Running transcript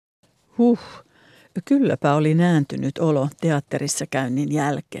Kylläpä oli nääntynyt olo teatterissa käynnin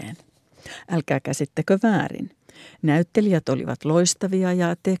jälkeen. Älkää käsittäkö väärin. Näyttelijät olivat loistavia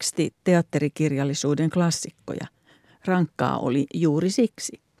ja teksti teatterikirjallisuuden klassikkoja. Rankkaa oli juuri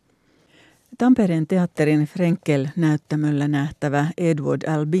siksi. Tampereen teatterin Frenckell näyttämöllä nähtävä Edward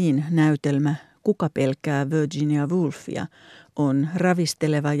Albeen näytelmä Kuka pelkää Virginia Woolfia on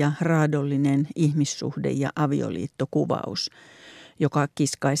ravisteleva ja raadollinen ihmissuhde- ja avioliittokuvaus, joka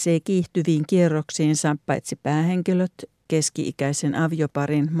kiskaisee kiihtyviin kierroksiinsa paitsi päähenkilöt, keski-ikäisen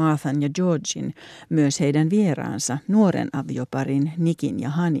avioparin Marthan ja Georgin, myös heidän vieraansa, nuoren avioparin Nickin ja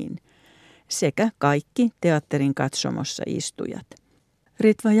Hanin, sekä kaikki teatterin katsomossa istujat.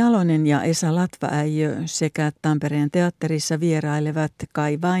 Ritva Jalonen ja Esa Latvaäijö sekä Tampereen teatterissa vierailevat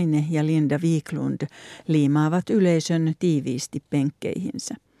Kai Vaine ja Linda Wiklund liimaavat yleisön tiiviisti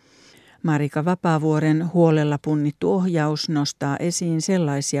penkkeihinsä. Marika Vapaavuoren huolella punnittu ohjaus nostaa esiin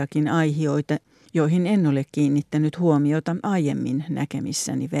sellaisiakin aihioita, joihin en ole kiinnittänyt huomiota aiemmin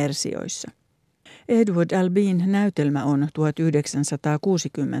näkemissäni versioissa. Edward Albeen näytelmä on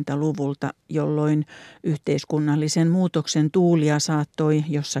 1960-luvulta, jolloin yhteiskunnallisen muutoksen tuulia saattoi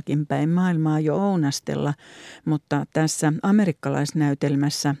jossakin päin maailmaa jo ounastella, mutta tässä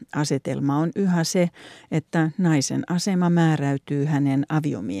amerikkalaisnäytelmässä asetelma on yhä se, että naisen asema määräytyy hänen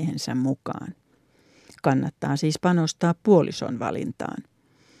aviomiehensä mukaan. Kannattaa siis panostaa puolison valintaan.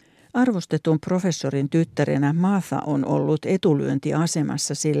 Arvostetun professorin tyttärenä Martha on ollut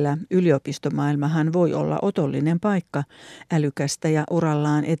etulyöntiasemassa, sillä yliopistomaailmahan voi olla otollinen paikka älykästä ja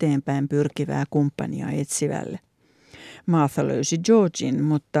urallaan eteenpäin pyrkivää kumppania etsivälle. Martha löysi Georgin,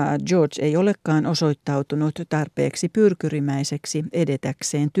 mutta George ei olekaan osoittautunut tarpeeksi pyrkyrimäiseksi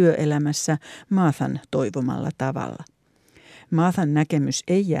edetäkseen työelämässä Marthan toivomalla tavalla. Marthan näkemys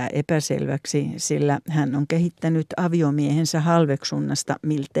ei jää epäselväksi, sillä hän on kehittänyt aviomiehensä halveksunnasta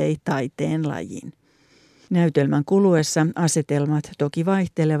miltei taiteen lajin. Näytelmän kuluessa asetelmat toki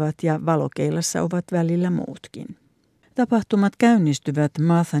vaihtelevat ja valokeilassa ovat välillä muutkin. Tapahtumat käynnistyvät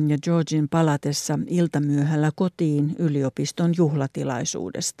Marthan ja Georgin palatessa iltamyöhällä kotiin yliopiston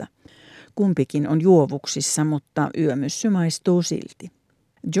juhlatilaisuudesta. Kumpikin on juovuksissa, mutta yömyssy maistuu silti.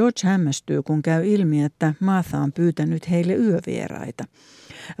 George hämmästyy, kun käy ilmi, että Martha on pyytänyt heille yövieraita,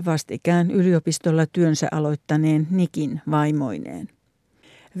 vastikään yliopistolla työnsä aloittaneen Nickin vaimoineen.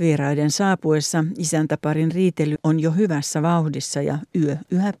 Vieraiden saapuessa isäntäparin riitely on jo hyvässä vauhdissa ja yö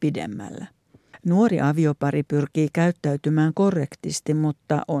yhä pidemmällä. Nuori aviopari pyrkii käyttäytymään korrektisti,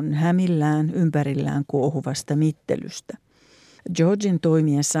 mutta on hämillään ympärillään kuohuvasta mittelystä. Georgin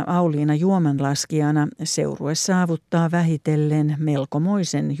toimiessa auliina juomanlaskijana seurue saavuttaa vähitellen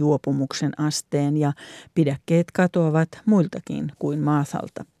melkomoisen juopumuksen asteen ja pidäkkeet katoavat muiltakin kuin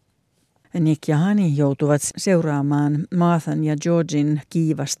Marthalta. Nick ja Hani joutuvat seuraamaan Marthan ja Georgin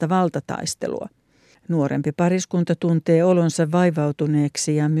kiivasta valtataistelua. Nuorempi pariskunta tuntee olonsa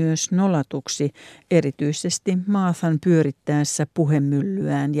vaivautuneeksi ja myös nolatuksi, erityisesti Marthan pyörittäessä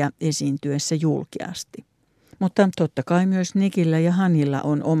puhemyllyään ja esiintyessä julkeasti. Mutta totta kai myös Nickillä ja Hanilla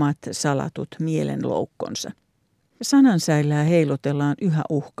on omat salatut mielenloukkonsa. Sanansäilää heilutellaan yhä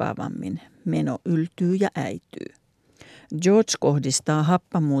uhkaavammin. Meno yltyy ja äityy. George kohdistaa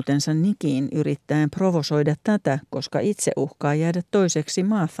happamuutensa Nickiin yrittäen provosoida tätä, koska itse uhkaa jäädä toiseksi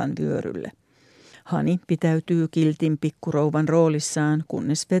Marthan vyörylle. Hani pitäytyy kiltin pikkurouvan roolissaan,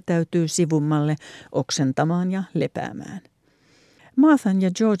 kunnes vetäytyy sivummalle oksentamaan ja lepäämään. Marthan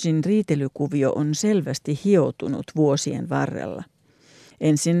ja Georgin riitelykuvio on selvästi hioutunut vuosien varrella.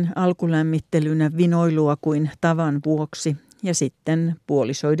 Ensin alkulämmittelynä vinoilua kuin tavan vuoksi ja sitten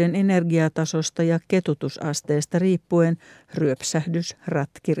puolisoiden energiatasosta ja ketutusasteesta riippuen ryöpsähdys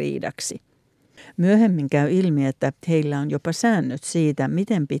ratkiriidaksi. Myöhemmin käy ilmi, että heillä on jopa säännöt siitä,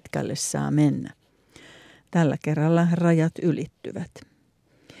 miten pitkälle saa mennä. Tällä kerralla rajat ylittyvät.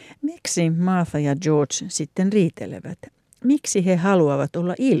 Miksi Martha ja George sitten riitelevät? Miksi he haluavat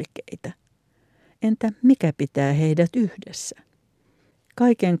olla ilkeitä? Entä mikä pitää heidät yhdessä?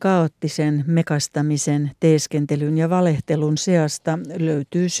 Kaiken kaoottisen mekastamisen, teeskentelyn ja valehtelun seasta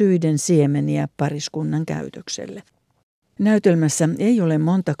löytyy syiden siemeniä pariskunnan käytökselle. Näytelmässä ei ole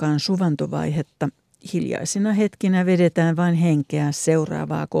montakaan suvantovaihetta. Hiljaisina hetkinä vedetään vain henkeä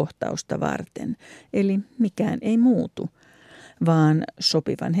seuraavaa kohtausta varten, eli mikään ei muutu, vaan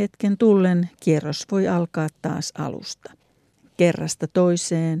sopivan hetken tullen kierros voi alkaa taas alusta. Kerrasta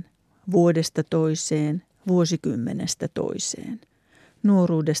toiseen, vuodesta toiseen, vuosikymmenestä toiseen,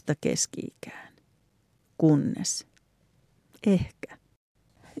 nuoruudesta keski-ikään. Kunnes, ehkä.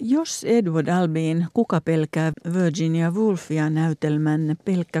 Jos Edward Albeen Kuka pelkää Virginia Woolfia näytelmän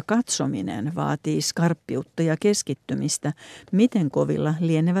pelkkä katsominen vaatii skarppiutta ja keskittymistä, miten kovilla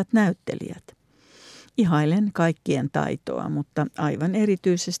lienevät näyttelijät? Ihailen kaikkien taitoa, mutta aivan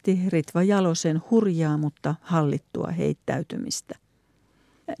erityisesti Ritva Jalosen hurjaa, mutta hallittua heittäytymistä.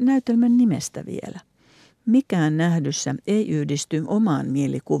 Näytelmän nimestä vielä. Mikään nähdyssä ei yhdisty omaan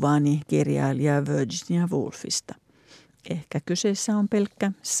mielikuvaani kirjailija Virginia Woolfista. Ehkä kyseessä on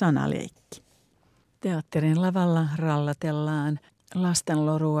pelkkä sanaleikki. Teatterin lavalla rallatellaan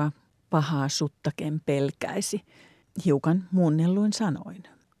lastenlorua pahaa suttaken pelkäisi, hiukan muunnelluin sanoin.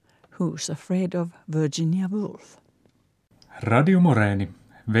 Who's afraid of Virginia Woolf? Radio Moreeni,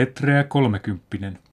 vetreä 30.